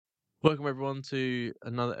Welcome everyone to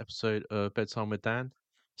another episode of Bedtime with Dan.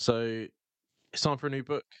 So it's time for a new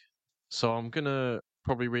book. So I'm gonna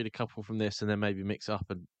probably read a couple from this and then maybe mix it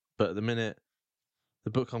up. But at the minute, the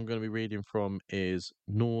book I'm going to be reading from is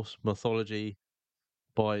Norse mythology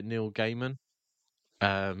by Neil Gaiman.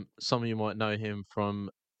 Some of you might know him from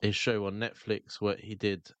his show on Netflix where he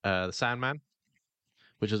did The Sandman,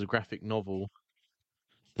 which is a graphic novel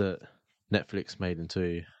that Netflix made into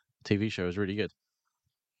a TV show. It was really good.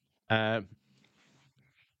 Um,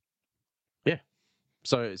 yeah,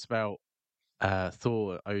 so it's about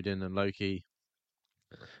Thor, Odin, and Loki,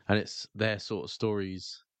 and it's their sort of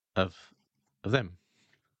stories of of them.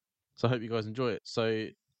 So I hope you guys enjoy it. So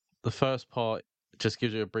the first part just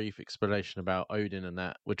gives you a brief explanation about Odin and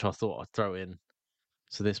that, which I thought I'd throw in.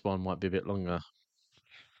 So this one might be a bit longer,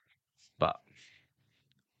 but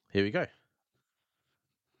here we go.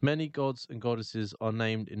 Many gods and goddesses are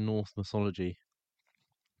named in Norse mythology.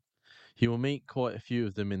 You will meet quite a few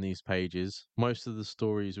of them in these pages. Most of the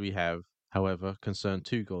stories we have, however, concern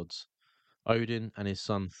two gods, Odin and his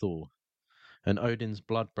son Thor, and Odin's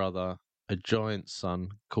blood brother, a giant son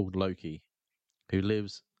called Loki, who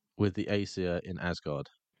lives with the Aesir in Asgard.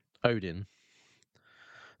 Odin.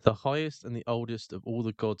 The highest and the oldest of all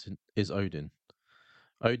the gods is Odin.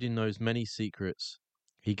 Odin knows many secrets.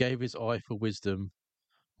 He gave his eye for wisdom,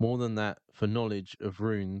 more than that, for knowledge of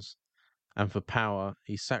runes, and for power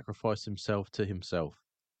he sacrificed himself to himself.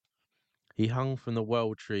 He hung from the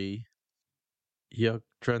world tree,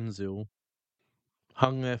 Yggdrasil,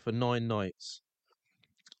 hung there for 9 nights.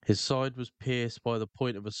 His side was pierced by the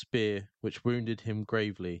point of a spear, which wounded him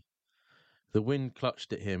gravely. The wind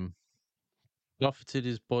clutched at him, buffeted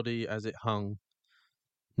his body as it hung.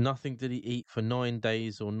 Nothing did he eat for 9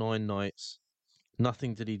 days or 9 nights.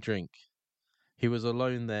 Nothing did he drink. He was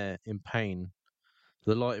alone there in pain,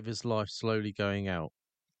 the light of his life slowly going out.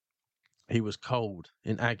 He was cold,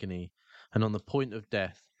 in agony, and on the point of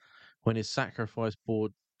death, when his sacrifice bore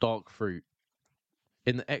dark fruit.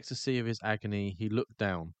 In the ecstasy of his agony, he looked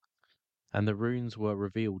down, and the runes were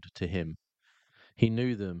revealed to him. He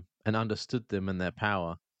knew them, and understood them and their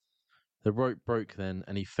power. The rope broke then,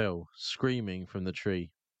 and he fell, screaming, from the tree.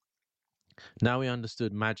 Now he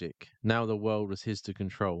understood magic. Now the world was his to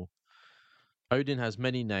control. Odin has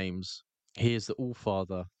many names. He is the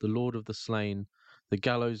All-Father, the Lord of the Slain, the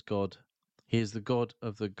Gallows God. He is the God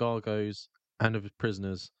of the Gargoys and of his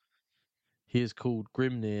prisoners. He is called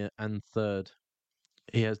Grimnir and Third.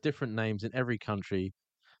 He has different names in every country,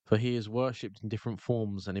 for he is worshipped in different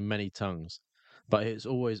forms and in many tongues. But it is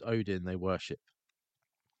always Odin they worship.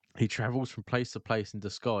 He travels from place to place in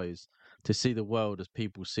disguise to see the world as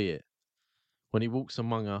people see it. When he walks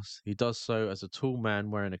among us, he does so as a tall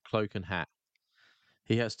man wearing a cloak and hat.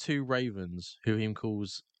 He has two ravens, who he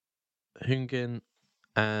calls Hugin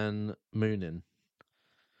and Munin,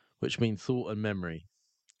 which mean thought and memory.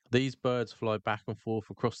 These birds fly back and forth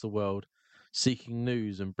across the world, seeking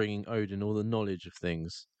news and bringing Odin all the knowledge of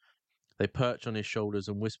things. They perch on his shoulders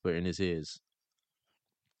and whisper in his ears.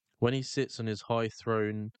 When he sits on his high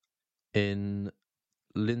throne in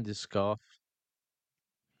Lindiscarf,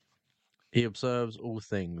 he observes all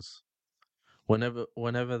things.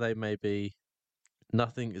 Whenever they may be,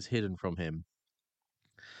 nothing is hidden from him.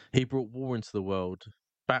 He brought war into the world.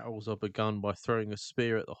 Battles are begun by throwing a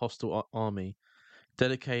spear at the hostile army,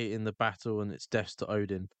 dedicating the battle and its deaths to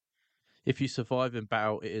Odin. If you survive in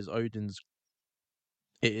battle, it is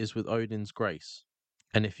with Odin's grace.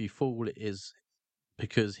 And if you fall, it is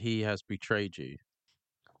because he has betrayed you.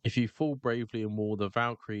 If you fall bravely in war, the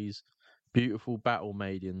Valkyries, beautiful battle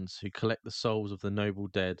maidens who collect the souls of the noble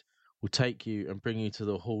dead, will take you and bring you to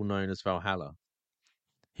the hall known as Valhalla.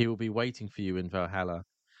 He will be waiting for you in Valhalla,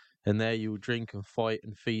 and there you will drink and fight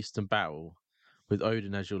and feast and battle, with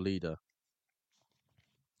Odin as your leader.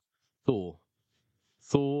 Thor.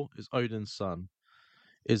 Thor is Odin's son,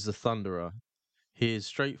 is the Thunderer. He is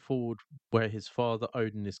straightforward where his father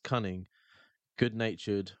Odin is cunning, good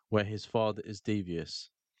natured where his father is devious.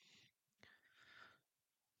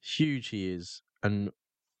 Huge he is, and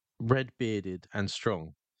red bearded and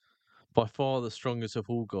strong, by far the strongest of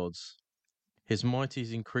all gods. His might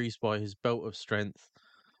is increased by his belt of strength,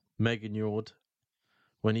 Meginjord.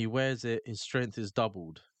 When he wears it, his strength is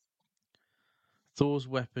doubled. Thor's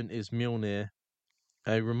weapon is Mjolnir,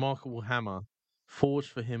 a remarkable hammer,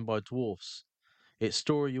 forged for him by dwarfs. Its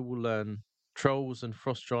story you will learn. Trolls and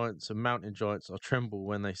frost giants and mountain giants are tremble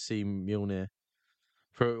when they see Mjolnir,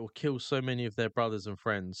 for it will kill so many of their brothers and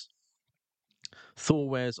friends. Thor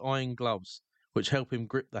wears iron gloves, which help him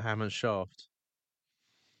grip the hammer's shaft.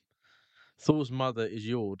 Thor's mother is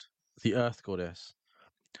Jord, the earth goddess.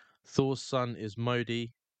 Thor's son is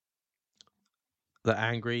Modi, the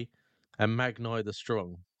angry, and Magni the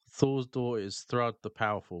strong. Thor's daughter is Thrud the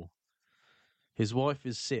powerful. His wife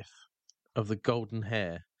is Sif of the golden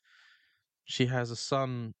hair. She has a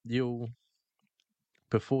son, Yule,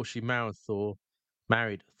 before she married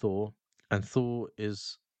Thor, and Thor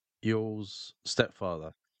is Yule's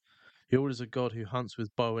stepfather. Yule is a god who hunts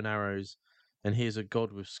with bow and arrows, and he is a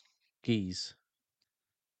god with skis.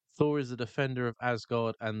 Thor is the defender of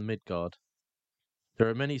Asgard and Midgard. There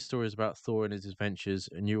are many stories about Thor and his adventures,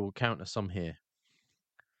 and you will counter some here.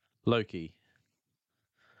 Loki.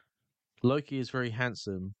 Loki is very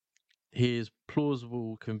handsome. He is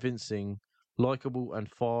plausible, convincing, likable, and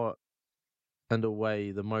far and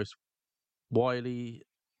away the most wily,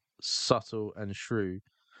 subtle, and shrewd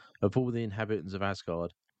of all the inhabitants of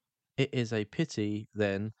Asgard. It is a pity,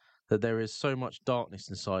 then, that there is so much darkness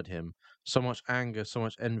inside him, so much anger, so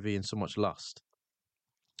much envy, and so much lust.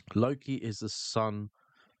 Loki is the son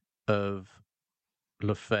of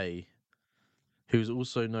Laufey, who is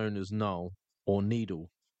also known as Null or Needle,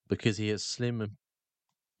 because he is slim and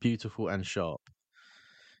beautiful and sharp.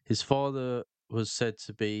 His father was said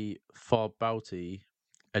to be Farbauti,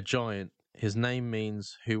 a giant. His name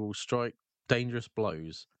means who will strike dangerous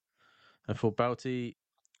blows, and Farbauti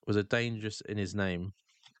was a dangerous in his name.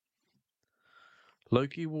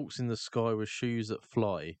 Loki walks in the sky with shoes that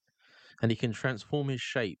fly, and he can transform his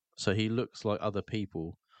shape so he looks like other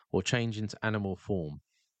people or change into animal form.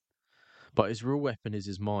 But his real weapon is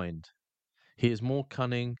his mind. He is more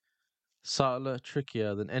cunning, subtler,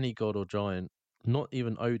 trickier than any god or giant. Not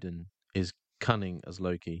even Odin is cunning as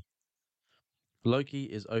Loki. Loki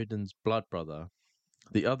is Odin's blood brother.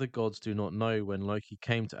 The other gods do not know when Loki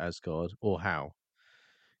came to Asgard or how.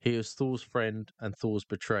 He is Thor's friend and Thor's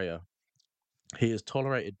betrayer. He is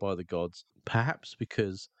tolerated by the gods, perhaps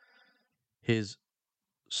because his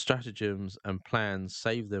stratagems and plans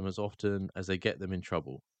save them as often as they get them in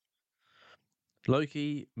trouble.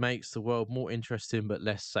 Loki makes the world more interesting but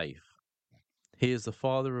less safe. He is the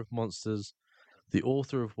father of monsters, the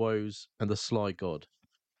author of woes, and the sly god.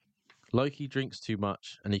 Loki drinks too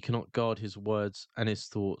much, and he cannot guard his words and his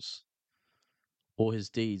thoughts or his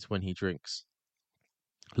deeds when he drinks.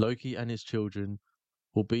 Loki and his children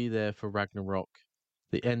will be there for Ragnarok,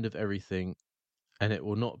 the end of everything, and it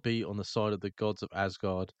will not be on the side of the gods of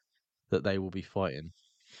Asgard that they will be fighting.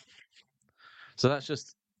 So that's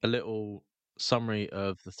just a little summary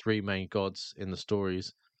of the three main gods in the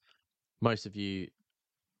stories. Most of you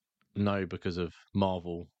know because of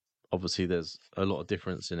Marvel. Obviously, there's a lot of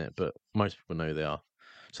difference in it, but most people know they are.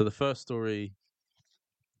 So the first story,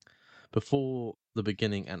 before, the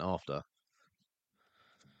beginning, and after.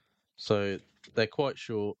 So they're quite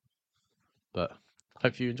short, but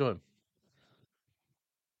hope you enjoy them.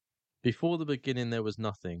 Before the beginning, there was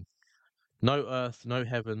nothing. No earth, no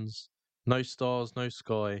heavens, no stars, no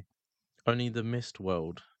sky, only the mist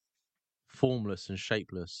world, formless and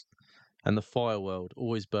shapeless, and the fire world,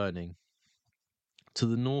 always burning. To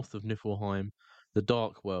the north of Niflheim, the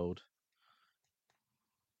dark world.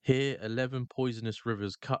 Here, 11 poisonous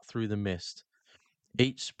rivers cut through the mist,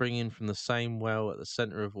 each springing from the same well at the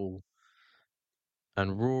centre of all,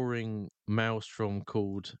 and roaring maelstrom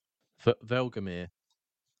called Velgamir.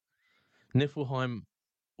 Niflheim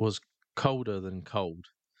was colder than cold,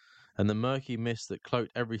 and the murky mist that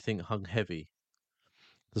cloaked everything hung heavy.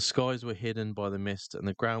 The skies were hidden by the mist, and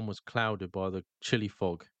the ground was clouded by the chilly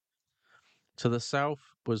fog. To the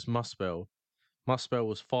south was Muspel. Muspel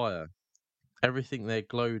was fire. Everything there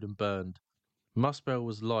glowed and burned. Muspel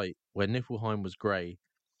was light, where Niflheim was grey,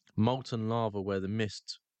 molten lava where the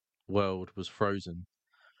mist world was frozen.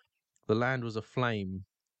 The land was aflame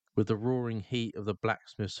with the roaring heat of the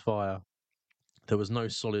blacksmith's fire. There was no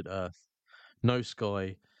solid earth, no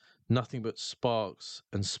sky, nothing but sparks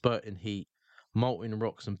and spurting heat, molten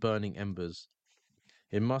rocks and burning embers.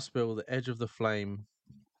 In Muspel, the edge of the flame,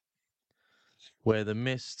 where the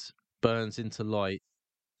mist burns into light,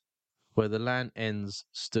 where the land ends,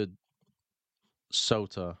 stood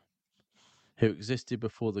Solta, who existed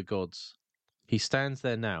before the gods. He stands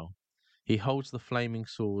there now. He holds the flaming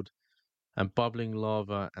sword, and bubbling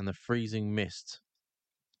lava and the freezing mist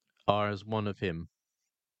are as one of him.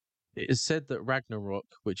 It is said that Ragnarok,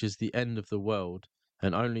 which is the end of the world,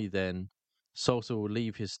 and only then, Solta will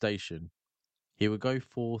leave his station. He will go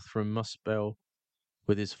forth from Muspel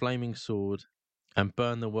with his flaming sword and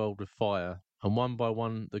burn the world with fire, and one by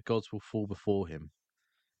one the gods will fall before him.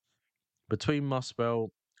 Between Muspel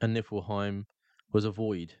and Niflheim was a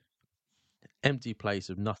void, empty place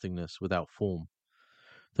of nothingness without form.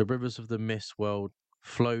 The rivers of the mist world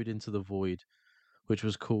flowed into the void, which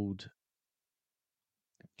was called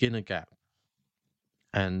Ginnegap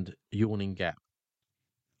and Yawning Gap.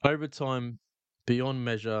 Over time, beyond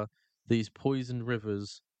measure, these poisoned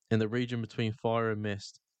rivers in the region between fire and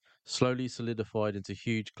mist slowly solidified into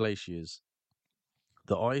huge glaciers.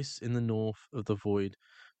 The ice in the north of the void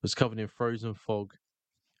was covered in frozen fog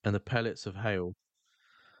and the pellets of hail,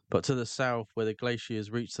 but to the south, where the glaciers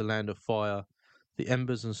reached the land of fire, the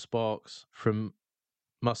embers and sparks from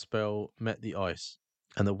Muspel met the ice,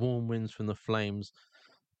 and the warm winds from the flames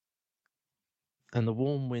and the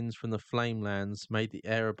warm winds from the flame lands made the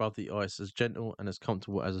air above the ice as gentle and as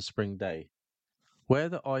comfortable as a spring day. Where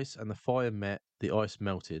the ice and the fire met, the ice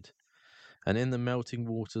melted, and in the melting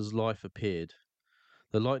waters life appeared.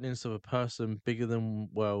 The likeness of a person bigger than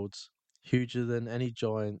worlds, huger than any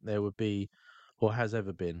giant there would be or has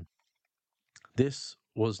ever been. This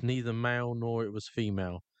was neither male nor it was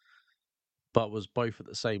female, but was both at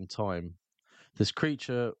the same time. This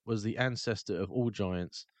creature was the ancestor of all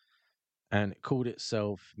giants, and it called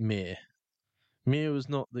itself Mir. Mir was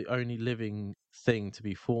not the only living thing to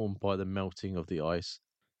be formed by the melting of the ice.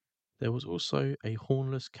 There was also a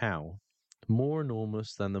hornless cow, more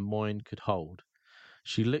enormous than the mind could hold.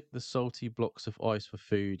 She licked the salty blocks of ice for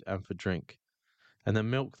food and for drink, and the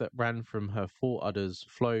milk that ran from her four udders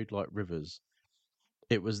flowed like rivers.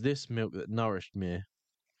 It was this milk that nourished Mir.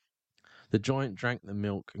 The giant drank the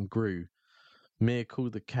milk and grew. Mir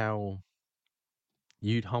called the cow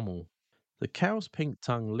Yud Hummel. The cow's pink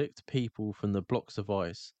tongue licked people from the blocks of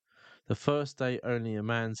ice. The first day only a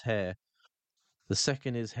man's hair, the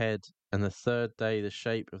second his head, and the third day the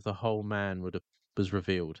shape of the whole man was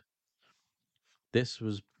revealed. This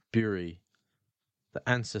was Buri, the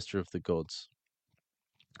ancestor of the gods.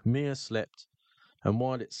 Mir slept, and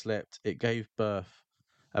while it slept, it gave birth.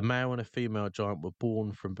 A male and a female giant were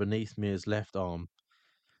born from beneath Mir's left arm.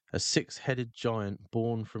 A six-headed giant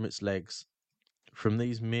born from its legs. From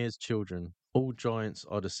these Mir's children, all giants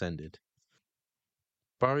are descended.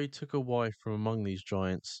 Buri took a wife from among these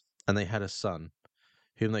giants, and they had a son,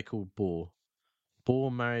 whom they called Bor.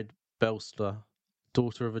 Bor married Belsla,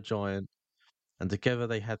 daughter of a giant, and together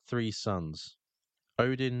they had three sons,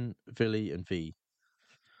 Odin, Vili, and Ve.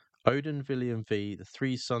 Odin, Vili, and Ve, the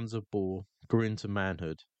three sons of Bor, grew into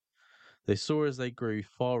manhood. They saw as they grew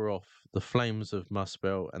far off the flames of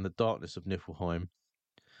Muspel and the darkness of Niflheim,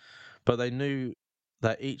 but they knew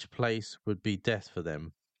that each place would be death for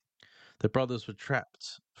them. The brothers were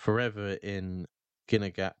trapped forever in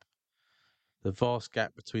Ginnegap, the vast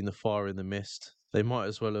gap between the fire and the mist. They might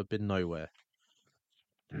as well have been nowhere.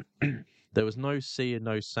 There was no sea and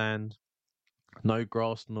no sand, no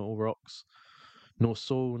grass nor rocks, nor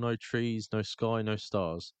soil, no trees, no sky, no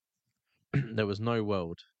stars. There was no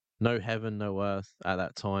world, no heaven, no earth at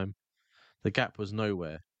that time. The gap was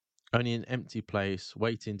nowhere, only an empty place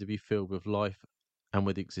waiting to be filled with life and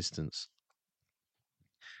with existence.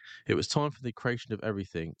 It was time for the creation of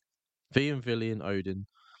everything. V and Vili and Odin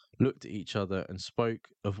looked at each other and spoke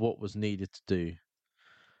of what was needed to do.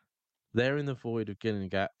 There in the void of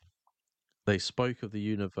Ginnegap, they spoke of the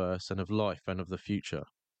universe and of life and of the future.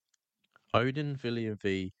 Odin, Vili, and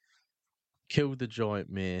Ve killed the giant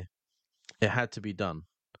Mir. It had to be done.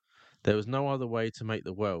 There was no other way to make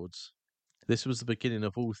the worlds. This was the beginning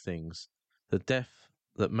of all things, the death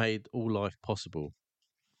that made all life possible.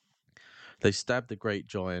 They stabbed the great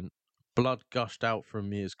giant. Blood gushed out from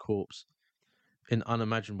Mir's corpse in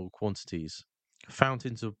unimaginable quantities.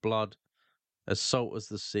 Fountains of blood, as salt as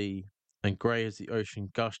the sea, and grey as the ocean,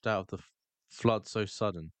 gushed out of the flood so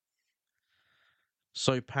sudden,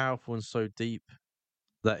 so powerful and so deep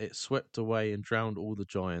that it swept away and drowned all the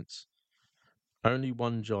giants. Only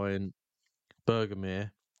one giant,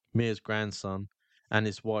 Bergamir, Mir's grandson, and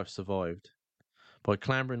his wife survived by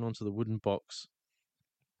clambering onto the wooden box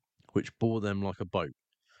which bore them like a boat.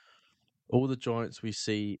 All the giants we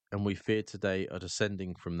see and we fear today are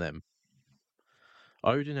descending from them.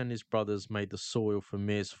 Odin and his brothers made the soil from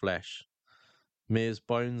Mir's flesh. Mir's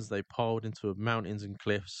bones they piled into mountains and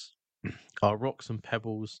cliffs. Our rocks and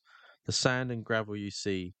pebbles, the sand and gravel you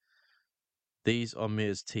see, these are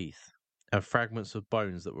Mir's teeth, and fragments of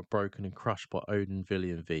bones that were broken and crushed by Odin,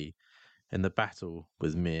 Vili, and Ve in the battle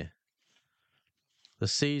with Mir. The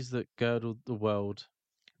seas that girdled the world,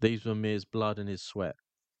 these were Mir's blood and his sweat.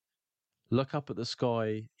 Look up at the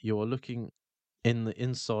sky, you are looking in the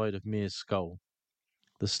inside of Mir's skull.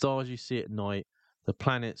 The stars you see at night, the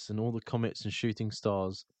planets and all the comets and shooting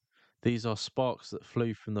stars, these are sparks that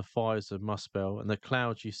flew from the fires of Muspel, and the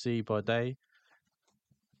clouds you see by day,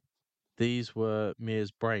 these were Mir's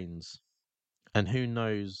brains, and who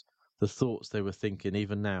knows the thoughts they were thinking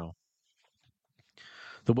even now.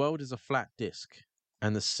 The world is a flat disk,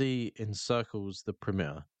 and the sea encircles the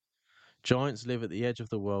perimeter. Giants live at the edge of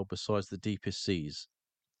the world beside the deepest seas.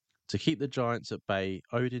 To keep the giants at bay,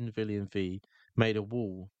 Odin, Vili and Ve made a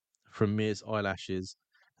wall from Mir's eyelashes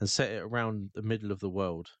and set it around the middle of the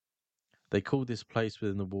world. They called this place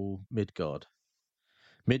within the wall Midgard.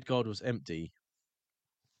 Midgard was empty.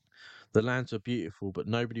 The lands were beautiful, but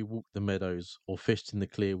nobody walked the meadows or fished in the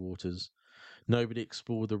clear waters. Nobody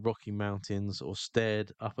explored the rocky mountains or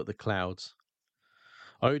stared up at the clouds.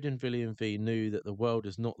 Odin, Vili and Ve knew that the world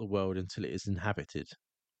is not the world until it is inhabited.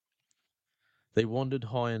 They wandered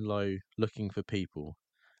high and low looking for people,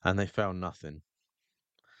 and they found nothing.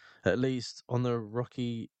 At least on the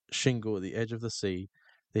rocky shingle at the edge of the sea,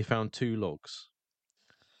 they found two logs,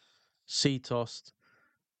 sea tossed,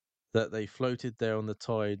 that they floated there on the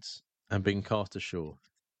tides and been cast ashore.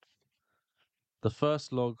 The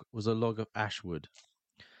first log was a log of ash wood.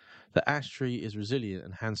 The ash tree is resilient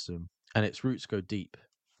and handsome, and its roots go deep.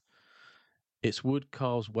 Its wood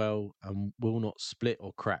carves well and will not split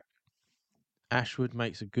or crack. Ashwood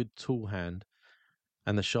makes a good tool hand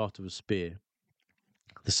and the shaft of a spear.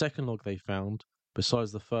 The second log they found,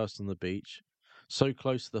 besides the first on the beach, so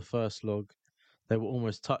close to the first log they were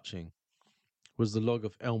almost touching, was the log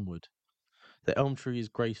of elmwood. The elm tree is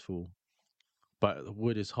graceful, but the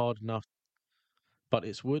wood is hard enough but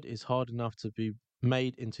its wood is hard enough to be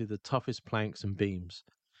made into the toughest planks and beams.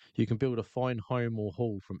 You can build a fine home or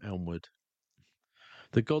hall from elm wood.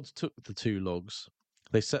 The gods took the two logs.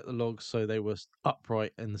 They set the logs so they were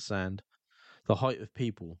upright in the sand, the height of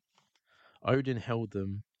people. Odin held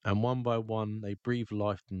them, and one by one they breathed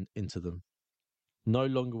life into them. No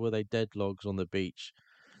longer were they dead logs on the beach,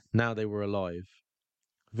 now they were alive.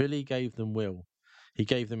 Vili gave them will. He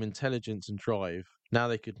gave them intelligence and drive. Now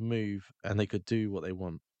they could move and they could do what they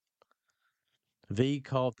want. V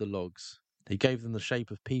carved the logs. He gave them the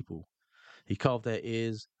shape of people. He carved their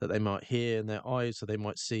ears that they might hear, and their eyes so they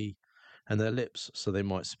might see, and their lips so they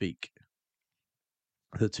might speak.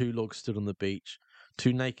 The two logs stood on the beach,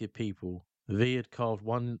 two naked people. V had carved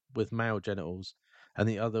one with male genitals, and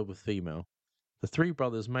the other with female. The three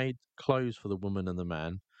brothers made clothes for the woman and the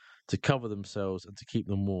man to cover themselves and to keep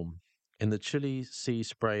them warm in the chilly sea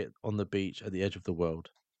spray on the beach at the edge of the world.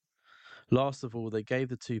 Last of all, they gave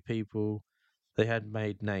the two people they had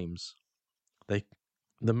made names. They,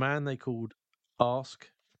 the man they called Ask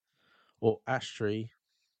or Ashtree,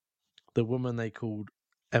 the woman they called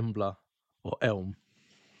Embla or Elm.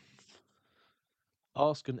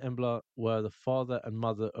 Ask and Embla were the father and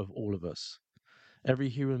mother of all of us. Every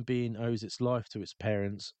human being owes its life to its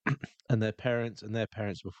parents and their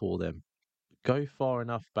parents before them. Go far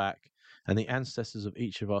enough back, and the ancestors of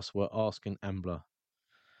each of us were Ask and Embla.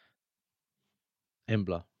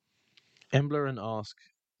 Embla. Embla and Ask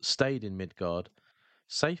stayed in Midgard,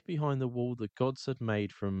 safe behind the wall the gods had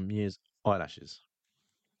made from Yr's eyelashes.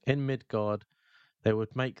 In Midgard, they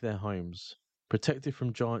would make their homes, protected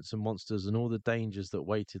from giants and monsters and all the dangers that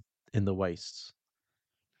waited in the wastes.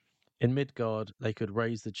 In Midgard, they could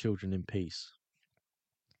raise the children in peace.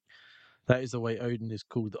 That is the way Odin is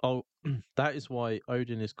called. Oh, that is why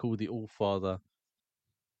Odin is called the All Father,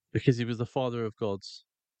 because he was the father of gods,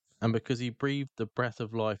 and because he breathed the breath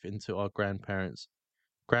of life into our grandparents,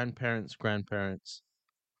 grandparents.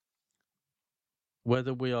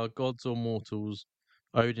 Whether we are gods or mortals,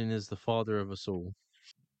 Odin is the father of us all.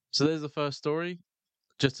 So there's the first story.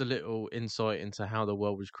 Just a little insight into how the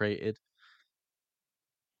world was created.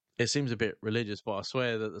 It seems a bit religious, but I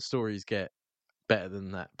swear that the stories get better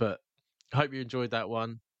than that. But I hope you enjoyed that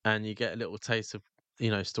one and you get a little taste of,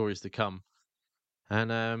 stories to come.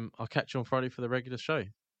 And I'll catch you on Friday for the regular show.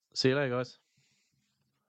 See you later, guys.